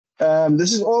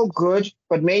This is all good,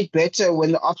 but made better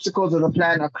when the obstacles of the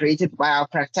plan are created by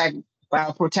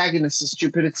our protagonist's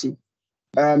stupidity,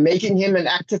 making him an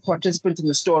active participant in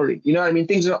the story. You know what I mean?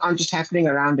 Things aren't just happening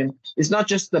around him. It's not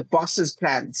just the boss's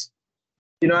plans.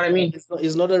 You know what I mean?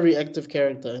 He's not a reactive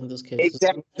character in this case.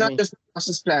 Exactly. It's not just the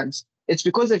boss's plans. It's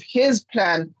because of his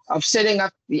plan of setting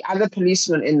up the other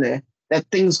policemen in there that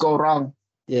things go wrong.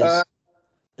 Yes.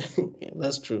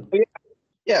 That's true.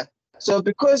 Yeah. So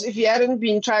because if he hadn't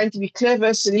been trying to be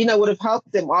clever, Selena would have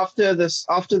helped them after the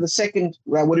second,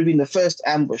 well, would have been the first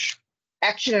ambush.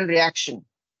 Action and reaction.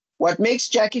 What makes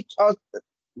Jackie,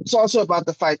 it's also about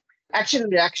the fight. Action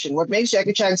and reaction. What makes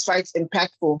Jackie Chan's fights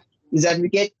impactful is that we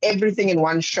get everything in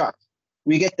one shot.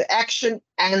 We get the action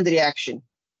and the reaction.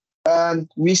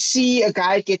 We see a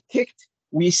guy get kicked.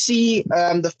 We see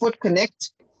the foot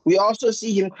connect. We also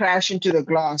see him crash into the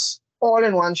glass, all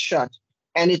in one shot.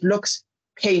 And it looks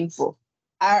painful.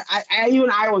 I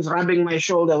was rubbing my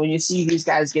shoulder when you see these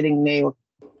guys getting nailed.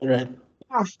 Right.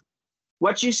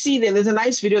 What you see there's a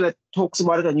nice video that talks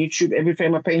about it on YouTube. Every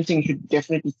Frame of Painting, you should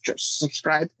definitely just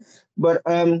subscribe. But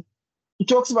he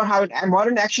talks about how in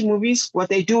modern action movies, what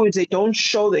they do is they don't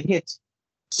show the hit.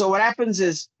 So what happens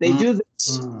is they do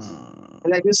this,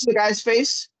 like this is the guy's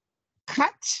face,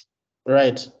 cut,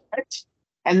 right,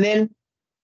 and then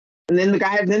the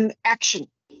guy, then action.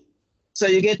 So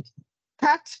you get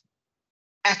cut,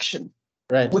 action,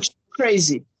 right, which is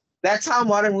crazy. That's how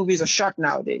modern movies are shot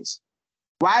nowadays.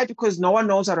 Why? Because no one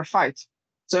knows how to fight.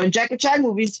 So in Jackie Chan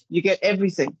movies, you get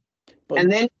everything. But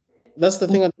and then that's the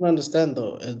thing I don't understand,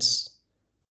 though. It's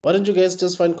why don't you guys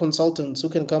just find consultants who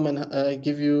can come and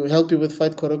help you with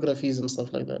fight choreographies and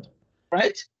stuff like that?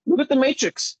 Right. Look at The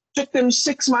Matrix. Took them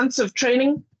 6 months of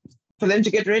training for them to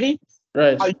get ready.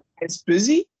 Right. Are you guys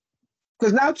busy?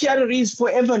 Because now Keanu Reeves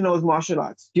forever knows martial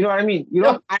arts. You know what I mean? You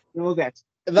know, I know that.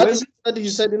 That's what you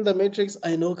said in The Matrix.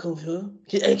 I know Kung Fu.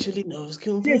 He actually knows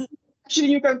Kung Fu. Yes.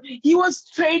 Actually, he was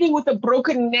training with a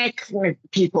broken neck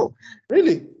people.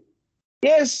 Really?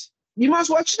 Yes. You must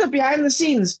watch the behind the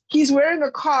scenes. He's wearing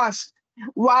a cast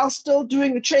while still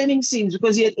doing the training scenes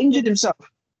because he had injured himself.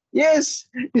 Yes.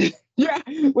 Yeah.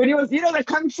 When he was, the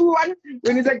Kung Fu one,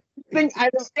 when he's like,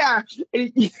 yeah.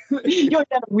 You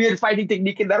had a weird fighting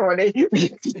technique in that one, eh?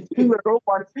 The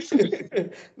robot.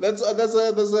 There's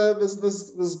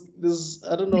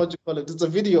I don't know what you call it. It's a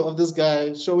video of this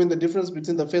guy showing the difference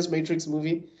between the first Matrix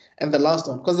movie and the last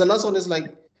one. Because the last one is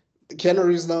like Keanu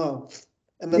Reeves now.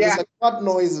 And then there's like what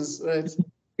noises, right?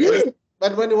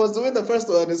 But when he was doing the first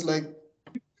one, it's like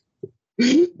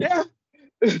yeah.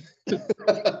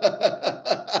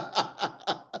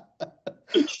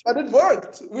 But it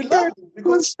worked. We loved it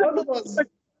because one of us,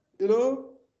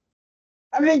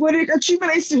 I mean, when it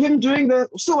accumulates to him doing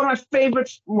still one of my favorite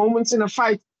moments in a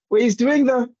fight, where he's doing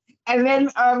and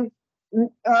then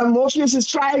Morpheus is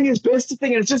trying his best to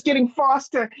think, and it's just getting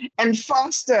faster and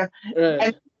faster,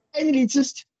 and finally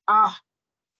just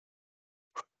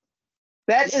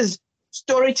that is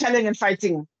storytelling and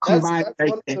fighting combined.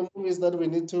 That's one of the movies that we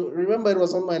need to remember. It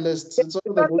was on my list. It's one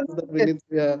of the movies that we need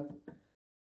to.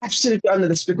 Absolutely on the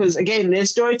list because again, there's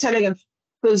storytelling, and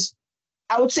because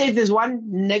I would say if there's one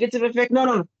negative effect,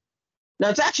 no,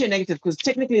 it's actually a negative because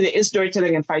technically there is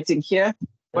storytelling and fighting here,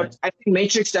 but I think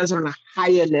Matrix does it on a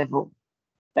higher level,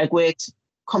 like where it's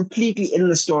completely in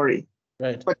the story.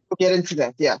 Right. But we'll get into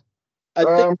that. Yeah. I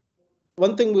think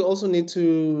one thing we also need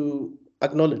to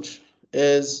acknowledge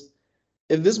is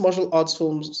if these martial arts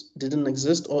films didn't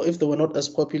exist or if they were not as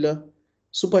popular,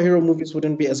 superhero movies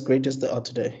wouldn't be as great as they are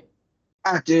today.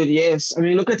 Dude, yes. I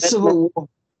mean, look at Civil War.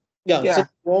 Yeah. Civil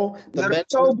War,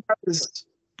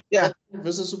 yeah.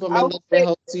 Versus Superman, that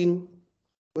warehouse scene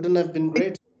wouldn't have been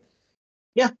great.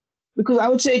 Yeah, because I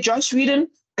would say Joss Whedon,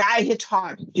 guy hit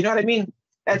hard. You know what I mean?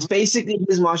 That's basically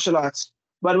his martial arts.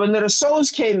 But when the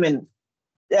Russos came in,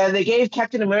 they gave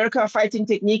Captain America a fighting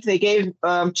technique. They gave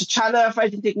T'Challa a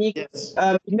fighting technique. Yes.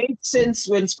 It made sense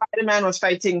when Spider-Man was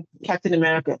fighting Captain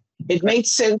America. It made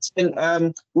sense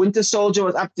when Winter Soldier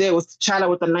was up there with T'Challa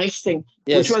with the knife thing,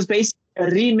 which was basically a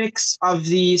remix of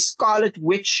the Scarlet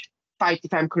Witch fight,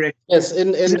 if I'm correct. Yes,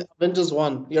 in Avengers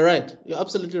 1. You're right. You're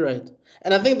absolutely right.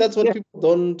 And I think that's what people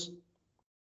don't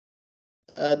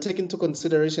take into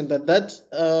consideration, that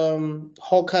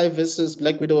Hawkeye versus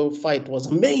Black Widow fight was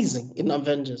amazing in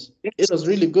Avengers. It was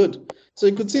really good. So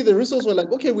you could see the Russos were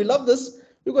like, okay, we love this.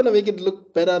 We're going to make it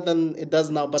look better than it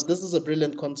does now. But this is a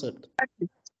brilliant concept.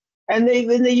 And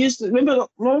they used, remember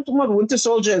Winter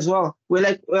Soldier as well, where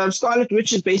like Scarlet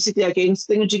Witch is basically against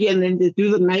Thingamajiggy, and then they do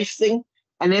the knife thing.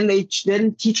 And then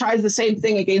he tries the same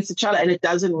thing against T'Challa, and it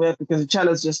doesn't work because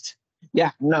T'Challa's just,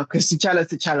 because T'Challa's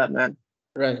T'Challa, man.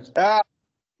 Right.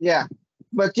 Yeah.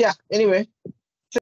 But yeah, anyway,